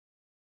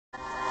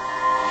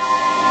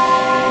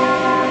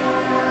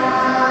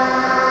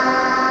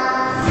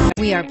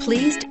are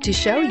pleased to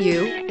show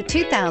you the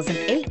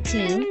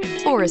 2018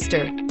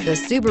 Forester. The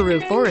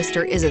Subaru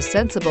Forester is a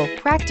sensible,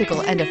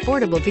 practical, and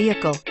affordable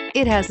vehicle.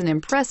 It has an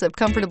impressive,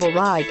 comfortable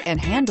ride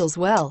and handles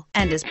well,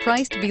 and is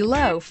priced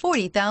below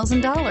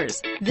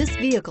 $40,000. This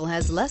vehicle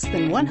has less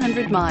than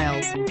 100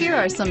 miles. Here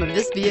are some of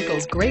this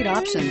vehicle's great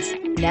options: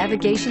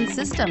 navigation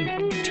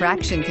system,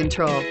 traction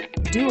control,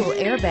 dual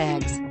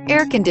airbags,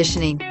 air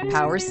conditioning,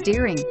 power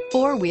steering,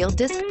 4-wheel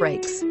disc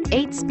brakes,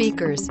 8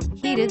 speakers,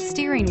 heated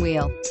steering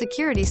wheel,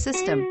 security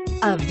system.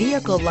 A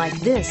vehicle like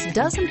this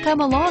doesn't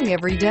come along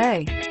every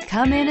day.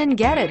 Come in and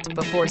get it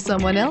before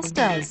someone else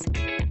does.